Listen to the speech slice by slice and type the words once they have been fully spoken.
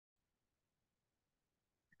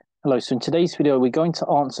Hello, so in today's video, we're going to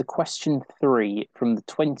answer question 3 from the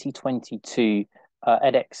 2022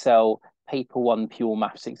 Edexcel Paper 1 Pure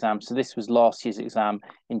Maths exam. So this was last year's exam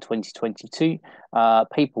in 2022,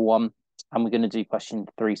 Paper 1, and we're going to do question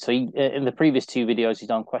 3. So in the previous two videos, you've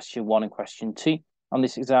done question 1 and question 2 on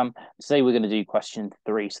this exam. Today, we're going to do question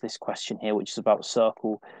 3. So this question here, which is about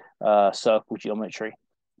circle geometry.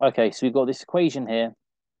 Okay, so we've got this equation here.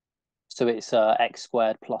 So it's x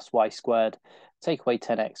squared plus y squared. Take away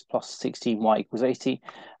 10x plus 16y equals 80.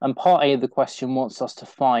 And part A of the question wants us to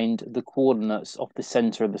find the coordinates of the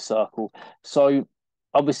center of the circle. So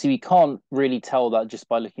obviously we can't really tell that just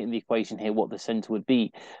by looking at the equation here what the center would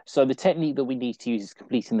be. So the technique that we need to use is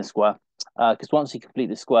completing the square. Because once we complete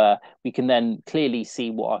the square, we can then clearly see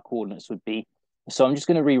what our coordinates would be. So I'm just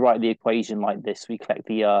going to rewrite the equation like this. We collect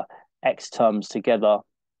the x terms together,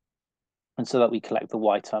 and so that we collect the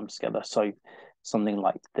y terms together. So something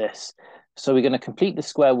like this. So we're going to complete the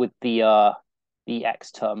square with the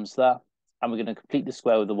x terms there, and we're going to complete the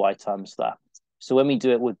square with the y terms there. So when we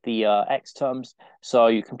do it with the x terms, so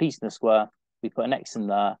you're completing the square, we put an x in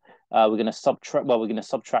there. We're going to subtract. Well, we're going to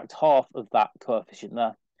subtract half of that coefficient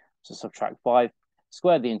there. So subtract 5,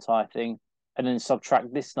 square the entire thing, and then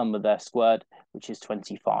subtract this number there squared, which is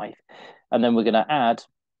 25. And then we're going to add,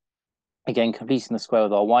 again, completing the square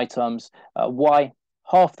with our y terms. Y,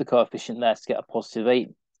 half the coefficient there to get a positive 8,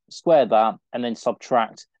 square that, and then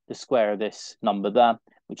subtract the square of this number there,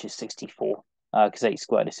 which is 64, because 8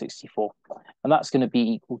 squared is 64. And that's going to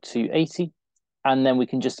be equal to 80. And then we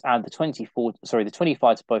can just add the 25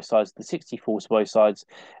 to both sides, the 64 to both sides.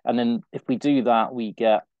 And then if we do that, we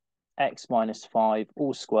get x minus 5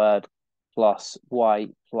 all squared plus y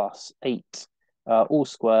plus 8 all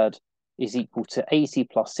squared is equal to 80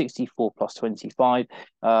 plus 64 plus 25.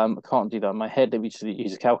 I can't do that in my head. Let me just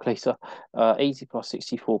use a calculator. 80 plus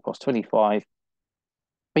 64 plus 25.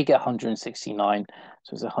 We get 169.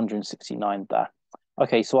 So it's 169 there.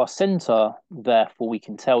 Okay, so our center, therefore, we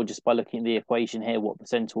can tell just by looking at the equation here what the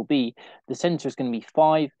center will be. The center is going to be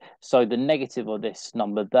 5. So the negative of this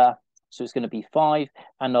number there. So it's going to be 5.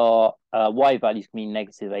 And our y value is going to be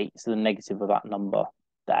negative 8. So the negative of that number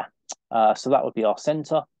there. So that would be our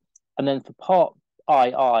center. And then for part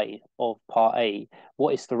II of part A,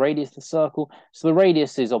 what is the radius of the circle? So the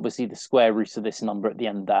radius is obviously the square root of this number at the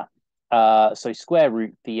end there. So square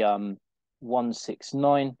root the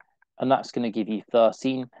 169, and that's going to give you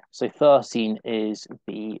 13. So 13 is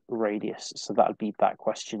the radius. So that would be that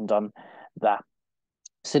question done there.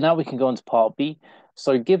 So now we can go on to part B.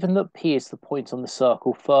 So given that P is the point on the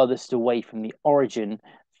circle furthest away from the origin,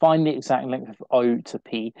 find the exact length of O to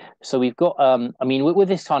P. So we've got, I mean, with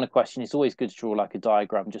this kind of question, it's always good to draw like a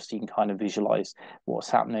diagram just so you can kind of visualize what's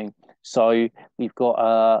happening. So we've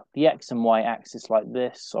got the X and Y axis like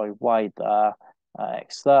this. So Y there,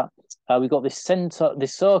 X there. We've got this center,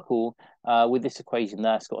 this circle with this equation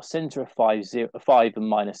there. It's got a center of 5 and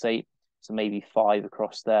minus 8. So maybe 5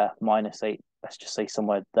 across there, minus 8. Let's just say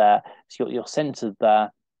somewhere there. So you got your center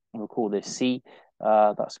there, and we'll call this C.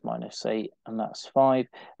 That's minus 8, and that's 5.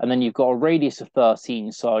 And then you've got a radius of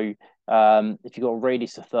 13. So if you've got a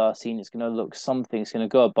radius of 13, it's going to look something, it's going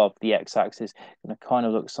to go above the x-axis. It's going to kind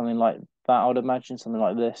of look something like that, I would imagine, something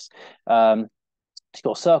like this. You've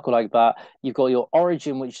got a circle like that. You've got your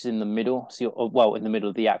origin, which is in the middle. So you're, well, in the middle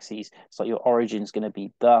of the axis. So your origin is going to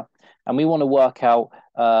be there. And we want to work out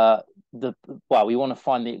we want to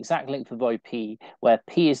find the exact length of OP, where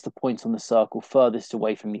P is the point on the circle furthest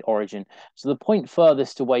away from the origin. So the point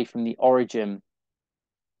furthest away from the origin,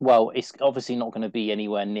 well, it's obviously not going to be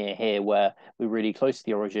anywhere near here where we're really close to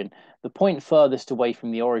the origin. The point furthest away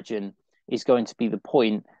from the origin is going to be the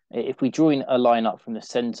point, if we draw in a line up from the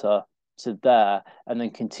center to there and then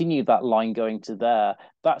continue that line going to there,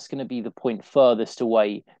 that's going to be the point furthest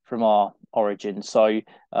away from our origin. So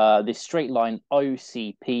this straight line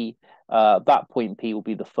OCP, that point P will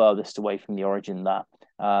be the furthest away from the origin there.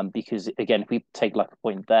 Because again, if we take like a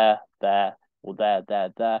point there, or there,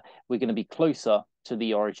 we're going to be closer to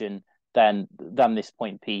the origin than this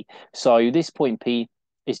point P. So this point P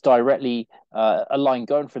is directly a line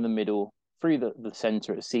going from the middle through the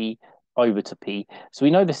center at C over to P. So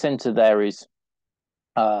we know the center there is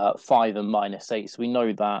 5 and minus 8. So we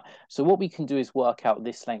know that. So what we can do is work out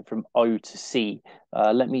this length from O to C.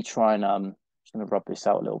 Let me try and I'm just going to rub this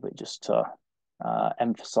out a little bit just to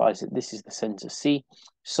emphasize it. This is the center C.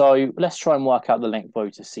 So let's try and work out the length O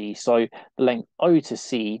to C. So the length O to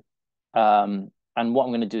C, and what I'm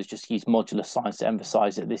going to do is just use modular signs to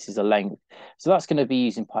emphasize it. This is a length. So that's going to be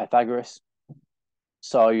using Pythagoras.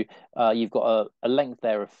 So you've got a length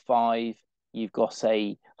there of 5. You've got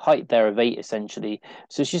a height there of 8, essentially.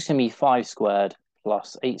 So it's just going to be 5 squared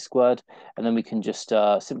plus 8 squared. And then we can just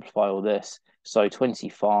simplify all this. So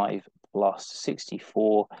 25 plus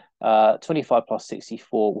 64. 25 plus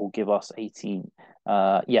 64 will give us 18.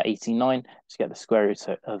 89. Let's get the square root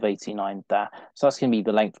of 89 there. So that's going to be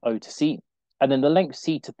the length O to C. And then the length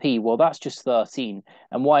C to P, well, that's just 13.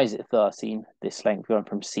 And why is it 13, this length going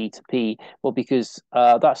from C to P? Well, because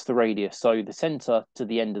that's the radius. So the center to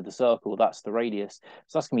the end of the circle, that's the radius.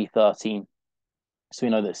 So that's going to be 13. So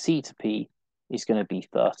we know that C to P is going to be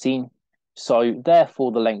 13. So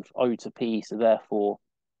therefore, the length O to P, so therefore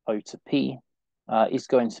O to P is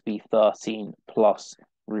going to be 13 plus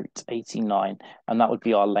root 89. And that would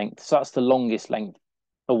be our length. So that's the longest length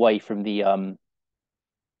away from the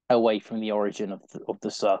origin of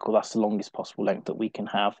the circle. That's the longest possible length that we can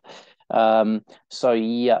have. So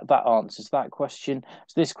yeah, that answers that question.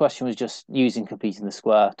 So this question was just using completing the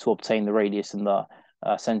square to obtain the radius and the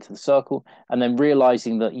center of the circle, and then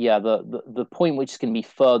realizing that the point which is going to be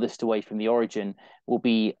furthest away from the origin will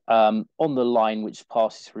be on the line which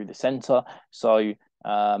passes through the center. So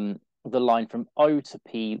the line from O to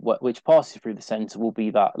P, which passes through the center, will be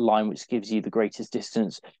that line which gives you the greatest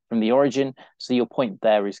distance from the origin. So your point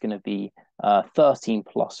there is going to be 13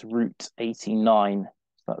 plus root 89.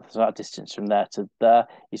 So that distance from there to there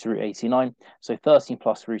is root 89. So 13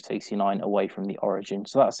 plus root 89 away from the origin.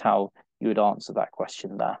 So that's how you would answer that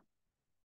question there.